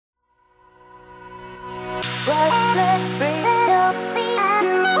What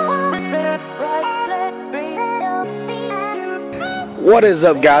is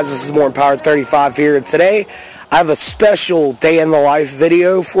up, guys? This is More Empowered 35 here, and today I have a special day in the life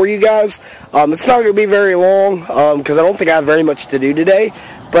video for you guys. It's not going to be very long because I don't think I have very much to do today,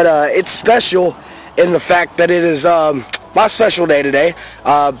 but it's special in the fact that it is my special day today.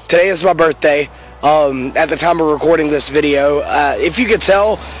 Today is my birthday. At the time of recording this video, if you could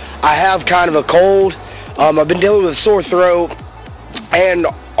tell, I have kind of a cold. I've been dealing with a sore throat, and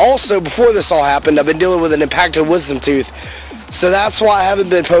also before this all happened, I've been dealing with an impacted wisdom tooth. So that's why I haven't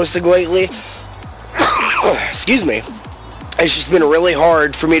been posting lately. Excuse me. It's just been really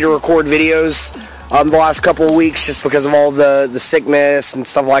hard for me to record videos the last couple of weeks just because of all the sickness and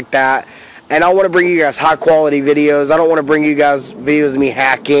stuff like that. And I want to bring you guys high quality videos. I don't want to bring you guys videos of me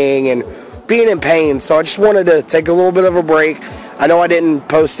hacking and being in pain. So I just wanted to take a little bit of a break. I know I didn't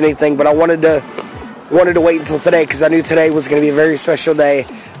post anything, but I wanted to wait until today because I knew today was going to be a very special day.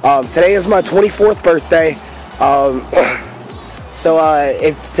 Today is my 24th birthday. So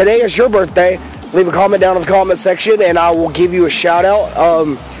if today is your birthday, leave a comment down in the comment section and I will give you a shout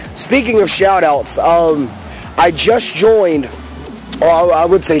out. Speaking of shout outs, I just joined, well, I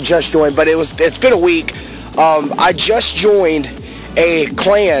would say just joined, but it's been a week. I just joined a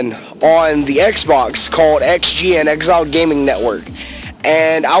clan on the Xbox called XGN, Exiled Gaming Network.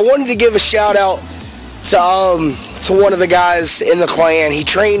 And I wanted to give a shout out to one of the guys in the clan. He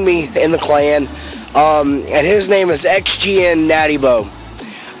trained me in the clan. And his name is XGN NattyBoh.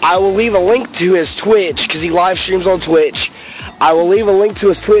 I will leave a link to his Twitch because he live streams on Twitch. I will leave a link to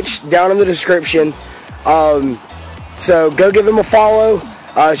his Twitch down in the description. So go give him a follow.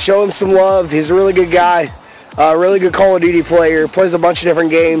 Show him some love. He's a really good guy. Really good Call of Duty player. Plays a bunch of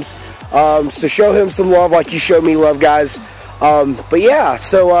different games. So show him some love like you showed me love, guys. But yeah,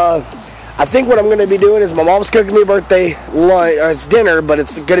 so I think what I'm going to be doing is my mom's cooking me a birthday lunch. It's dinner, but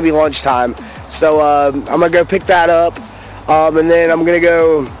it's going to be lunchtime. So I'm going to go pick that up, and then I'm going to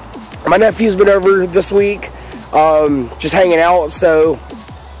go, my nephew's been over this week, just hanging out, so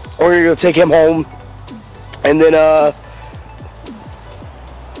we're going to go take him home, and then,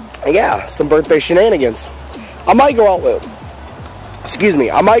 yeah, some birthday shenanigans. I might go out,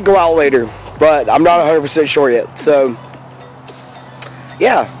 I might go out later, but I'm not 100% sure yet, so,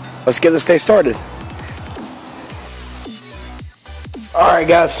 yeah, let's get this day started. Alright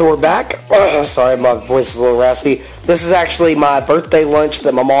guys, so we're back. Sorry, my voice is a little raspy. This is actually my birthday lunch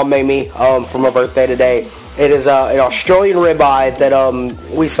that my mom made me for my birthday today. It is an Australian ribeye that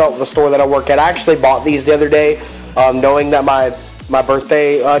we sell at the store that I work at. I actually bought these the other day, knowing that my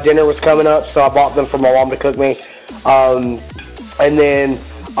birthday dinner was coming up, so I bought them for my mom to cook me. And then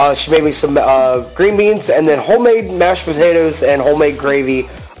she made me some green beans and then homemade mashed potatoes and homemade gravy,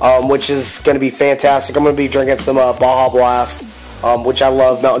 which is going to be fantastic. I'm going to be drinking some Baja Blast. Which I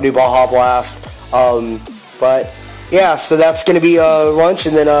love, Mountain Dew Baja Blast. But yeah, so that's going to be lunch,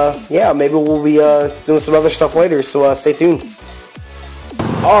 and then yeah, maybe we'll be doing some other stuff later, so stay tuned.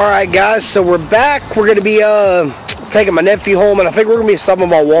 Alright guys, so we're back. We're going to be taking my nephew home, and I think we're going to be stopping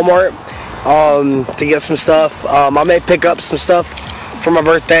by Walmart to get some stuff. I may pick up some stuff for my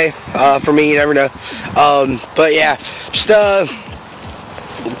birthday, for me, you never know. But yeah, just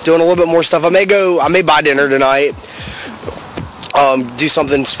doing a little bit more stuff. I may buy dinner tonight. Do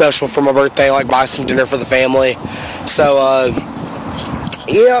something special for my birthday, like buy some dinner for the family. So,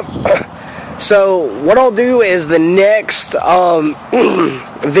 yeah. So, what I'll do is the next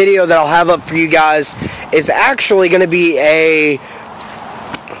video that I'll have up for you guys is actually going to be a,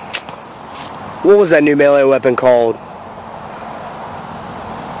 what was that new melee weapon called?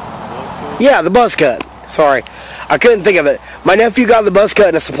 Yeah, the buzz cut. Sorry, I couldn't think of it. My nephew got the buzz cut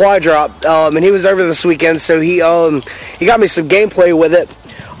in a supply drop, and he was over this weekend, so he got me some gameplay with it.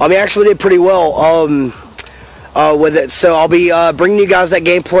 He actually did pretty well with it, so I'll be bringing you guys that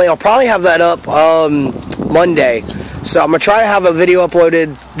gameplay. I'll probably have that up Monday, so I'm going to try to have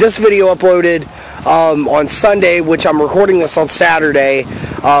this video uploaded on Sunday, which I'm recording this on Saturday.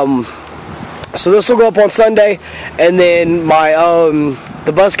 So this will go up on Sunday, and then my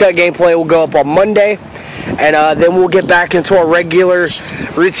the buzz cut gameplay will go up on Monday. And then we'll get back into our regular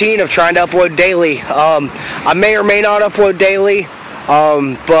routine of trying to upload daily. I may or may not upload daily,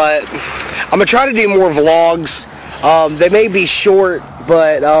 but I'm going to try to do more vlogs. They may be short,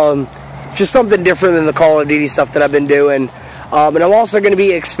 but just something different than the Call of Duty stuff that I've been doing. And I'm also going to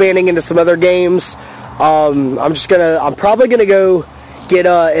be expanding into some other games. I'm probably going to go get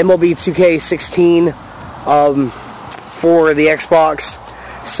MLB 2K16 for the Xbox.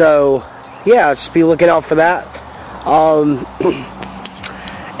 So yeah, just be looking out for that.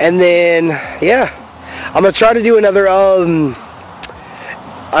 And then, yeah, I'm gonna try to do another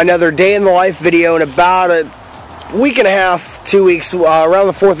day in the life video in about a week and a half, 2 weeks, around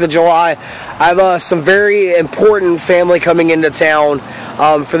the 4th of July. I have some very important family coming into town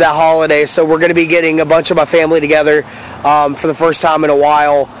for that holiday, so we're going to be getting a bunch of my family together for the first time in a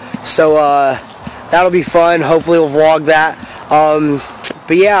while, so that'll be fun. Hopefully we'll vlog that.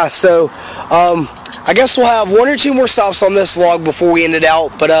 But yeah, so I guess we'll have 1 or 2 more stops on this vlog before we end it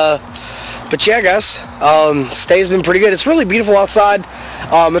out, but yeah, guys, today's been pretty good. It's really beautiful outside.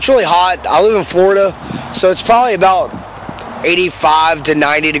 It's really hot. I live in Florida, so it's probably about 85 to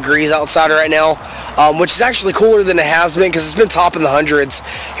 90 degrees outside right now, which is actually cooler than it has been because it's been topping the hundreds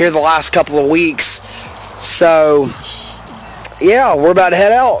here the last couple of weeks. So yeah, we're about to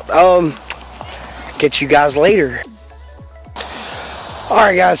head out. Get you guys later.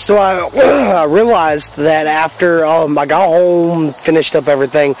 Alright guys, so I realized that after I got home, finished up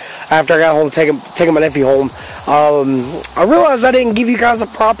everything, after I got home taking my nephew home, I realized I didn't give you guys a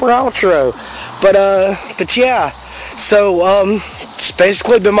proper outro. But yeah, so it's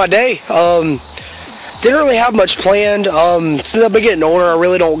basically been my day. Didn't really have much planned. Since I've been getting older, I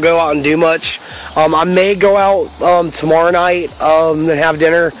really don't go out and do much. I may go out tomorrow night and have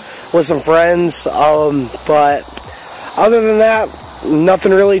dinner with some friends, but other than that,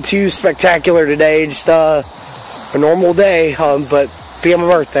 nothing really too spectacular today. Just a normal day, but being my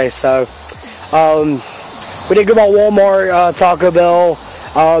birthday, so we did go by Walmart, Taco Bell.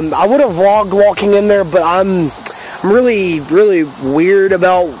 I would have vlogged walking in there, but I'm really weird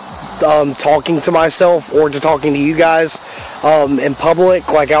about talking to myself or to talking to you guys in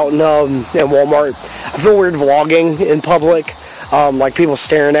public, like out in Walmart. I feel weird vlogging in public, like people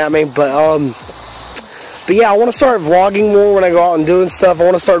staring at me, but yeah, I want to start vlogging more when I go out and doing stuff. I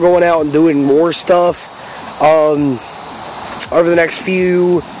want to start going out and doing more stuff over the next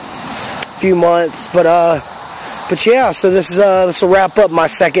few months. But yeah, so this will wrap up my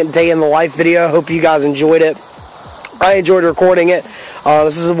second day in the life video. I hope you guys enjoyed it. I enjoyed recording it.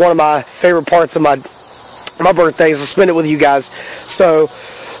 This is one of my favorite parts of my birthday, so spend it with you guys. So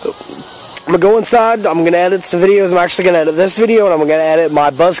I'm going to go inside, I'm going to edit some videos. I'm actually going to edit this video, and I'm going to edit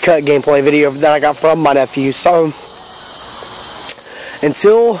my buzz cut gameplay video that I got from my nephew. So,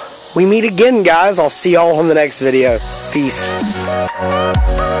 until we meet again, guys, I'll see y'all on the next video. Peace.